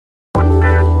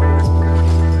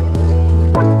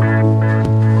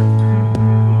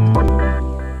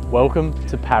Welcome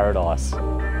to paradise.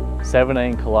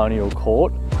 17 Colonial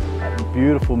Court at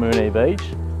beautiful Moonee Beach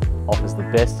offers the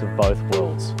best of both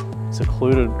worlds.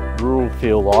 Secluded rural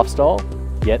feel lifestyle,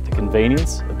 yet the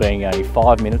convenience of being only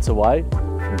 5 minutes away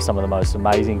from some of the most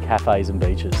amazing cafes and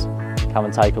beaches. Come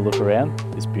and take a look around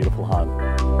this beautiful home.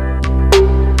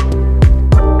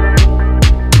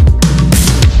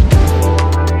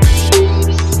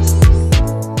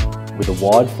 With a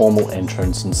wide formal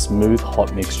entrance and smooth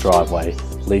hot mix driveway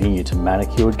leading you to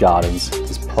manicured gardens,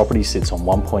 this property sits on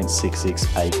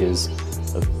 1.66 acres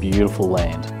of beautiful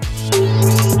land.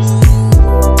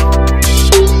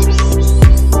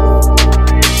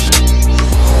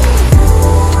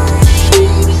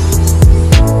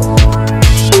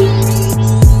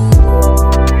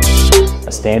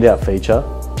 A standout feature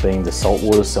being the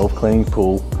saltwater self-cleaning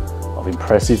pool of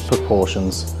impressive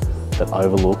proportions that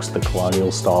overlooks the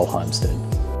colonial style homestead.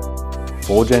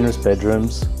 4 generous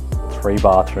bedrooms, 3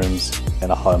 bathrooms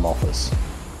and a home office,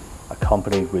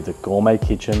 accompanied with a gourmet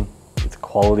kitchen with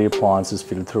quality appliances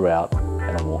fitted throughout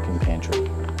and a walk-in pantry.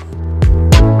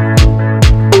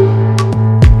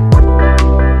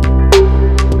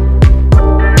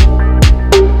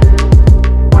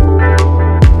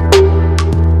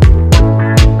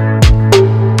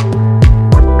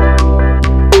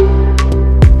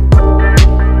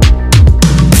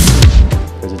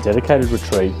 Dedicated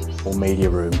retreat or media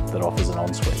room that offers an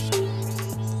ensuite.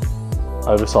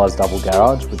 Oversized double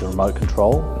garage with a remote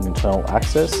control and internal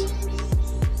access.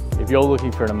 If you're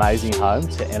looking for an amazing home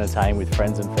to entertain with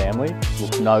friends and family,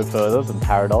 look no further than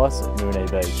paradise at Moonee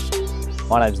Beach.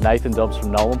 My name's Nathan Dobbs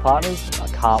from Nolan Partners, and I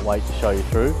can't wait to show you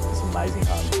through this amazing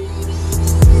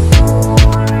home.